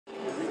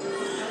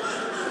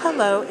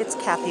Hello, it's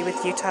Kathy with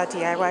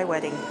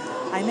UtahDiyWedding.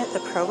 I'm at the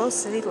Provo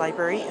City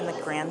Library in the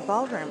Grand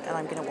Ballroom, and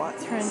I'm going to walk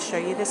through and show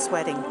you this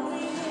wedding.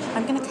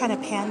 I'm going to kind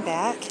of pan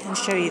back and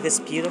show you this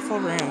beautiful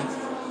room.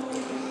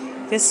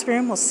 This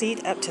room will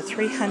seat up to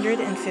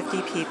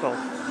 350 people.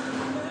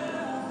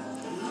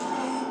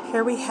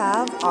 Here we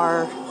have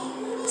our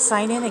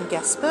sign-in and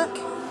guest book.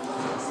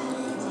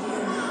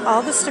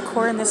 All this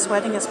decor in this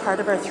wedding is part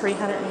of our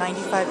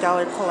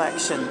 $395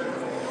 collection.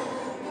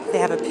 They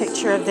have a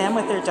picture of them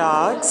with their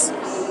dogs.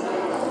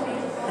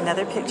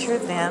 Another picture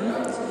of them.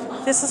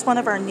 This is one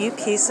of our new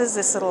pieces,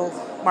 this little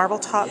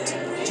marble-topped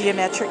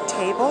geometric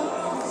table.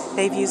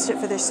 They've used it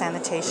for their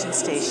sanitation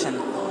station.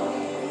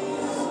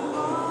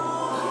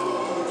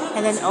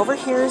 And then over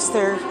here is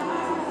their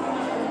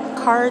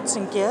cards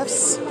and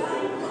gifts.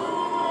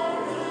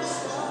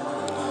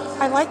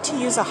 I like to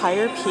use a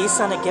higher piece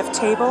on a gift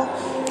table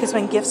because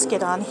when gifts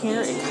get on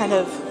here, it kind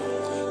of,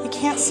 you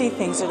can't see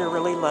things that are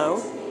really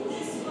low.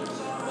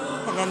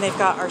 And then they've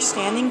got our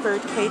standing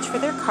bird cage for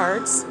their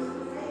cards.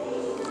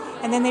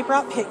 And then they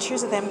brought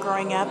pictures of them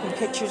growing up and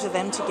pictures of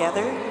them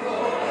together.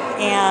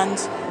 And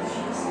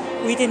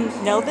we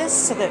didn't know this,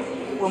 so that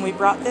when we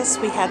brought this,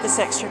 we had this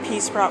extra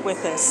piece brought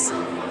with us.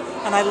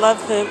 And I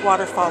love the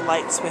waterfall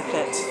lights with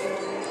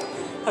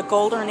it. A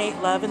gold ornate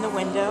love in the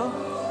window.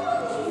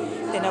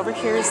 Then over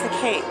here is the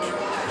cake.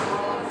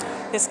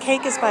 This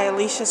cake is by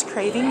Alicia's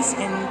Cravings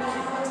in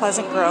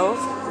Pleasant Grove.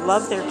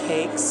 Love their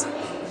cakes.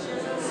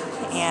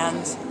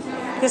 And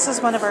this is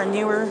one of our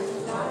newer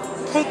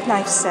cake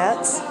knife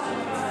sets.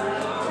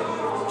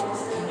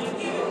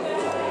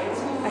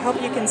 I hope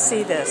you can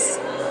see this.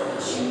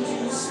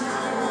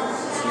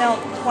 Now,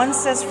 one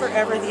says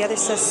forever, the other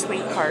says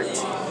sweetheart.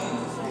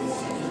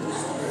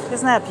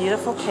 Isn't that a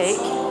beautiful cake?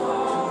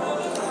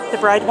 The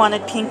bride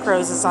wanted pink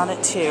roses on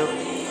it too.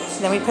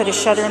 And then we put a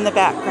shutter in the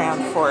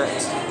background for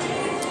it.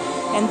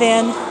 And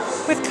then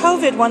with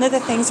COVID, one of the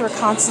things we're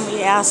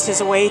constantly asked is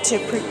a way to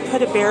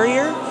put a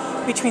barrier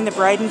between the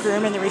bride and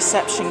groom and the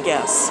reception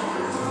guests.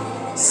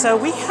 So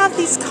we have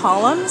these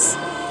columns,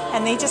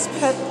 and they just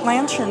put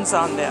lanterns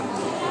on them.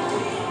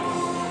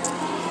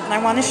 And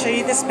I want to show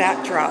you this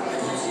backdrop.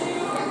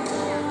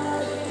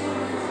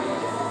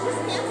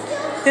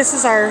 This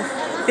is our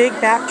big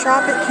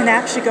backdrop. It can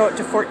actually go up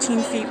to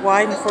 14 feet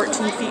wide and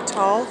 14 feet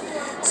tall.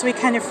 So we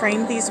kind of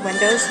framed these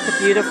windows with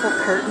the beautiful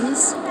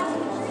curtains.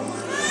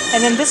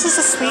 And then this is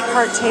a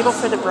sweetheart table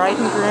for the bride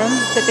and groom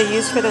that they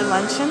use for their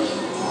luncheon.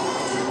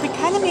 We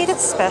kind of made it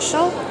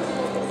special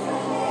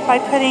by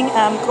putting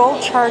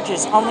gold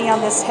charges only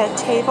on this head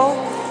table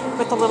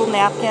with a little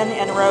napkin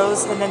and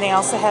rose, and then they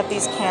also have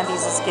these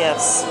candies as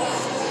gifts.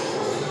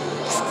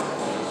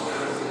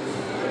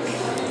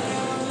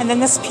 And then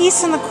this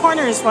piece in the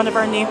corner is one of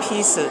our new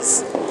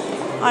pieces.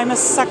 I'm a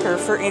sucker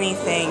for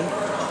anything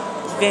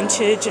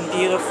vintage and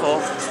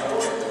beautiful.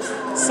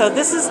 So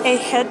this is a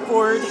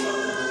headboard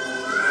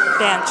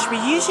bench. We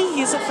usually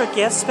use it for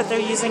gifts, but they're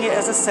using it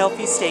as a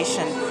selfie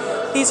station.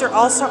 These are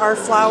also our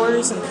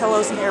flowers and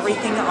pillows and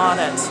everything on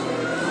it,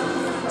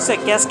 so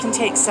that guests can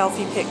take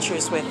selfie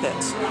pictures with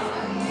it.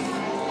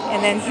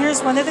 And then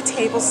here's one of the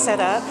tables set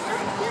up.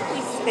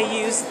 They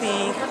use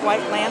the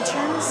white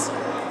lanterns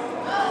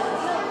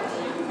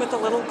with a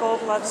little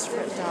gold love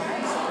script on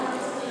it.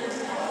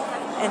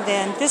 And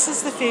then this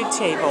is the food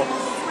table.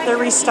 They're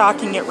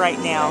restocking it right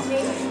now.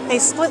 They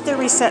split their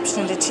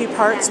reception into two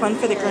parts, one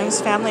for the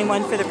groom's family and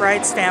one for the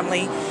bride's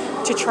family,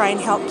 to try and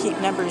help keep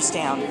numbers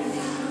down.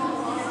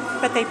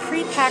 But they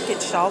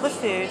pre-packaged all the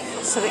food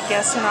so that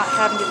guests are not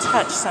having to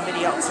touch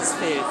somebody else's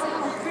food.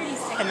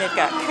 And they've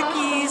got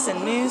cookies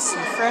and mousse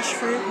and fresh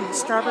fruit and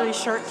strawberry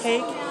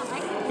shortcake.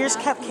 Here's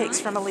cupcakes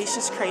from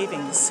Alicia's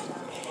Cravings.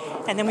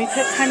 And then we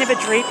put kind of a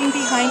draping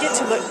behind it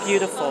to look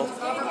beautiful.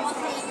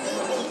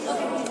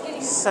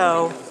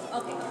 So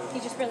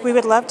we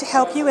would love to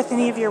help you with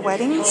any of your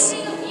weddings.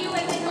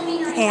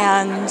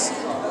 And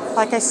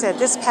like I said,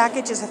 this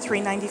package is a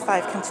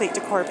 $395 complete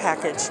decor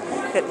package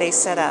that they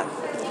set up.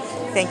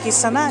 Thank you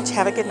so much.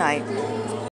 Have a good night.